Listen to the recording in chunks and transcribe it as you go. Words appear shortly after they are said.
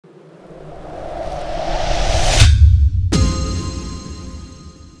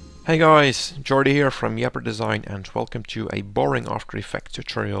Hey guys, Jordy here from Yapper Design and welcome to a boring After Effects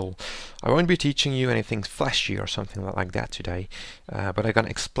tutorial. I won't be teaching you anything flashy or something like that today, but I'm gonna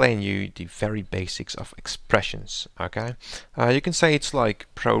explain you the very basics of expressions, okay? You can say it's like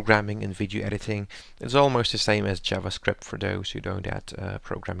programming and video editing. It's almost the same as JavaScript for those who don't add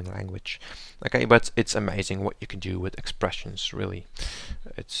programming language. Okay, but it's amazing what you can do with expressions, really.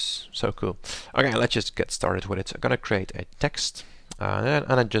 It's so cool. Okay, let's just get started with it. I'm gonna create a text. And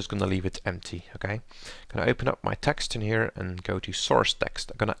I'm just gonna leave it empty, okay? Gonna open up my text in here and go to source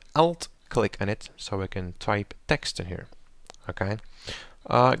text. I'm gonna alt click on it so I can type text in here, okay?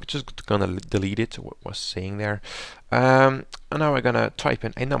 Just gonna delete it, what was saying there. And now I'm gonna type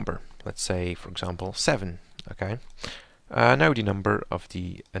in a number. Let's say, for example, 7, okay? Now the number of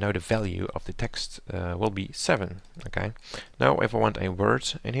now the value of the text will be 7, okay? Now if I want a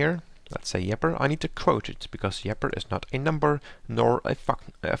word in here, let's say Yapper, I need to quote it because Yapper is not a number nor a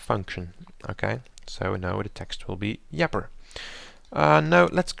function. Okay, so now the text will be Yapper. Now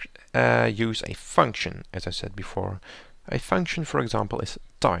let's use a function, as I said before. A function, for example, is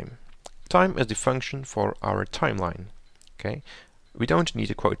time. Time is the function for our timeline. Okay, we don't need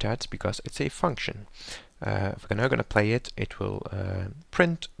to quote that because it's a function. If we're now going to play it, it will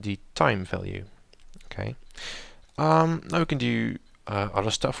print the time value. Okay. Now we can do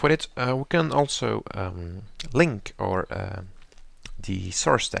other stuff with it. We can also link or the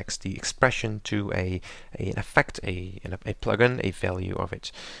source text, the expression to an effect, a plugin, a value of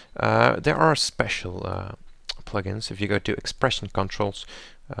it. There are special plugins. If you go to expression controls,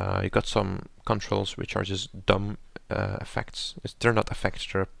 you got some controls which are just dumb effects. They're not effects,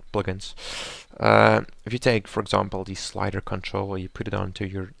 they're plugins. If you take, for example, the slider control, you put it onto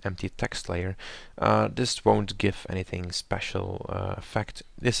your empty text layer, this won't give anything special effect.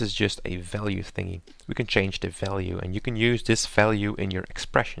 This is just a value thingy. We can change the value, and you can use this value in your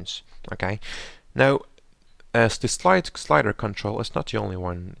expressions. Okay. Now, as the slider control is not the only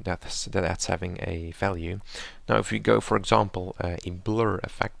one that's having a value. Now, if we go, for example, a blur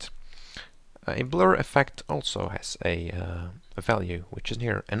effect. A blur effect also has a value, which is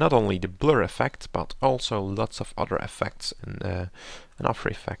here, and not only the blur effect, but also lots of other effects and After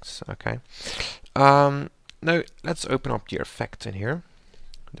Effects. Okay. Now let's open up the effect in here,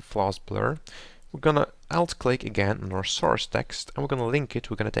 the flash blur. We're gonna alt click again on our source text, and we're gonna link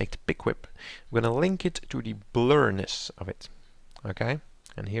it. We're gonna take the pick whip. We're gonna link it to the blurriness of it. Okay,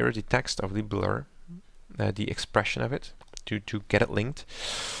 and here is the text of the blur, the expression of it to get it linked.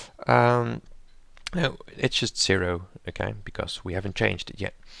 No, it's just 0, okay, because we haven't changed it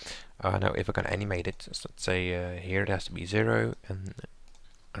yet. Now if we're going to animate it, so let's say here it has to be 0, and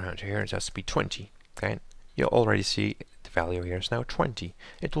around here it has to be 20, okay. You'll already see the value here is now 20.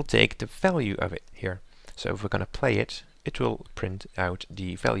 It will take the value of it here. So if we're going to play it, it will print out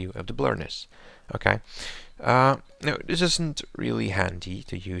the value of the blurriness, okay. Now this isn't really handy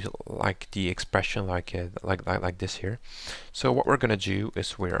to use like the expression like this here. So what we're gonna do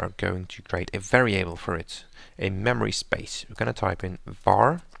is we are going to create a variable for it, a memory space. We're gonna type in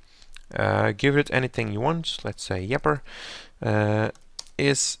var, give it anything you want. Let's say Yapper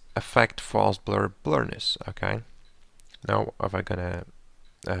is effect fast blur blurriness. Okay. Now if I'm gonna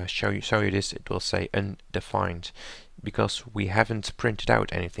show you this, it will say undefined because we haven't printed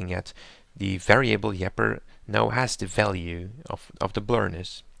out anything yet. The variable Yapper now has the value of the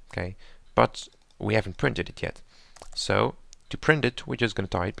blurriness, okay, but we haven't printed it yet. So to print it, we're just going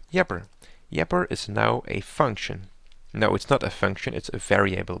to type Yapper. Yapper is now a function. No, it's not a function, it's a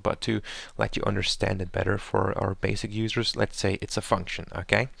variable, but to let you understand it better for our basic users, let's say it's a function,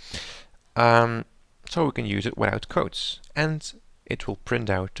 okay? So we can use it without quotes, and it will print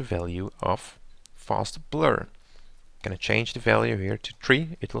out the value of fast blur. Gonna change the value here to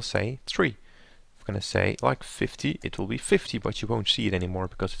 3, it will say 3. If we're gonna say like 50, it will be 50, but you won't see it anymore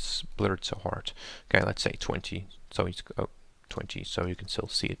because it's blurred so hard. Okay, let's say 20, so it's 20, so you can still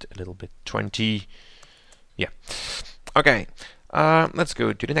see it a little bit. 20, yeah. Okay, let's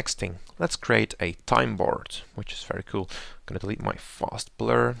go to the next thing. Let's create a time board, which is very cool. I'm gonna delete my fast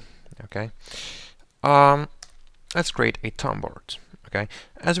blur. Okay, let's create a time board. Okay,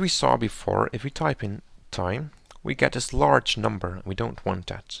 as we saw before, if we type in time, we get this large number. We don't want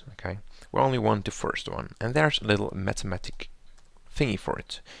that, okay? We only want the first one. And there's a little mathematic thingy for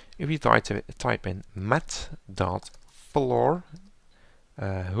it. If you type in mat.floor,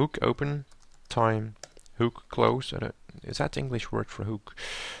 hook open, time, hook close. Is that the English word for hook?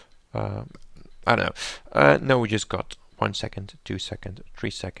 I don't know. No, we just got 1 second, 2 seconds, 3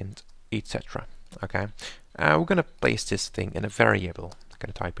 seconds, etc. Okay? We're going to place this thing in a variable. I'm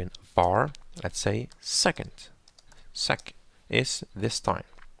going to type in var, let's say second. Sec is this time.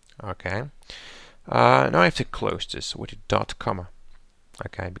 Okay. Now I have to close this with a dot comma.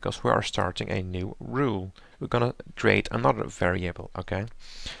 Okay, because we are starting a new rule. We're gonna create another variable. Okay,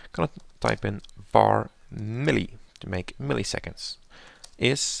 gonna type in var milli to make milliseconds.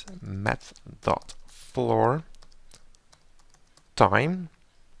 Is math.floor time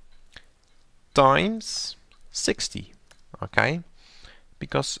times 60. Okay,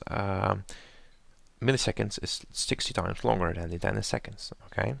 because milliseconds is 60 times longer than a seconds.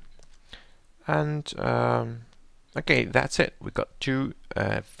 Okay, and okay, that's it. We got two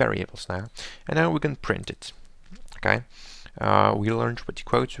variables now, and now we can print it. Okay, we learned with the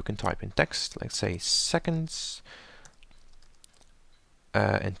quotes. We can type in text, let's say seconds,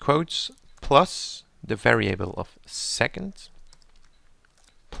 in quotes, plus the variable of second,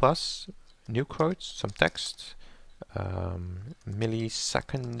 plus new quotes, some text,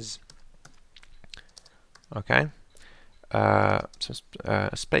 milliseconds. Okay,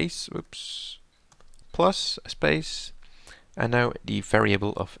 space, oops, plus a space, and now the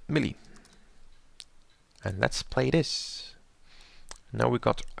variable of milli. And let's play this. Now we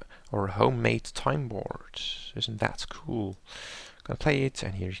got our homemade time board. Isn't that cool? Gonna play it,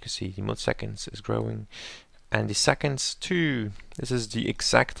 and here you can see the milliseconds is growing, and the seconds too. This is the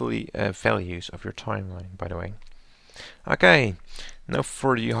exactly values of your timeline, by the way. Okay, now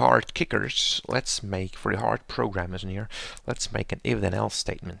for the hard kickers, let's make, for the hard programmers in here, let's make an if then else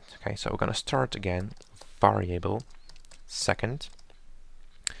statement. Okay, so we're gonna start again, variable second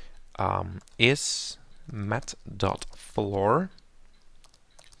is mat.floor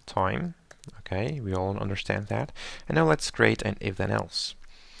time. Okay, we all understand that. And now let's create an if then else.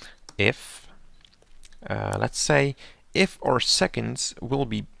 If, let's say, if our seconds will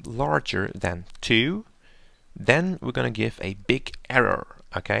be larger than 2, then we're gonna give a big error.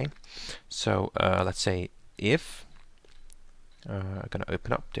 Okay, so let's say if, I'm gonna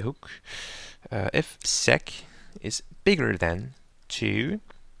open up the hook, if sec is bigger than 2,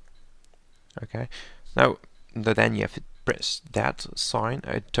 okay, now then you have to press that sign.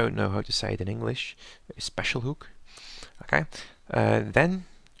 I don't know how to say it in English, a special hook. Okay, then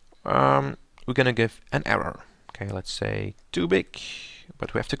we're gonna give an error. Okay, let's say too big,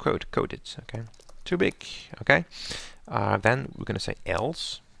 but we have to code it. Okay, too big. Okay, then we're gonna say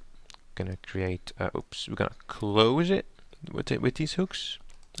else. Gonna create. Oops, we're gonna close it with these hooks.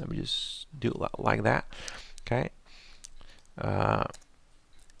 Let me just do it like that. Okay,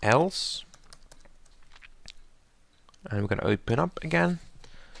 else. And we're going to open up again.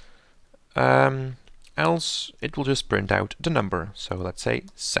 Else it will just print out the number. So let's say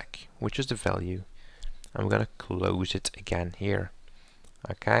sec, which is the value. And we're going to close it again here.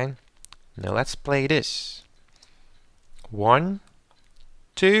 Okay. Now let's play this. 1,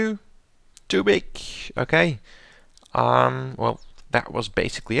 2, too big. Okay. Well, that was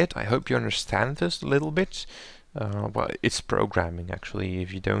basically it. I hope you understand this a little bit. Well, it's programming actually.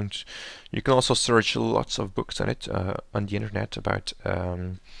 If you don't, you can also search lots of books on it on the internet about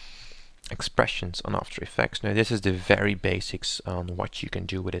expressions on After Effects. Now this is the very basics on what you can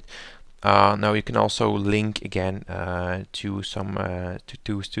do with it. Now you can also link again to some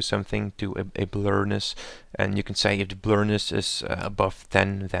to something, to a blurriness, and you can say if the blurriness is above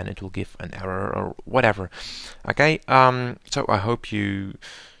 10, then it will give an error or whatever. Okay, so I hope you.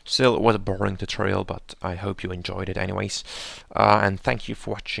 Still, it was a boring tutorial, but I hope you enjoyed it anyways. And thank you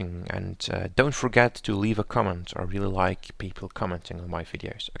for watching, and don't forget to leave a comment. I really like people commenting on my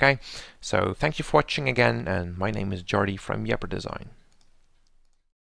videos. Okay, so thank you for watching again, and my name is Jordi from Yepper Design.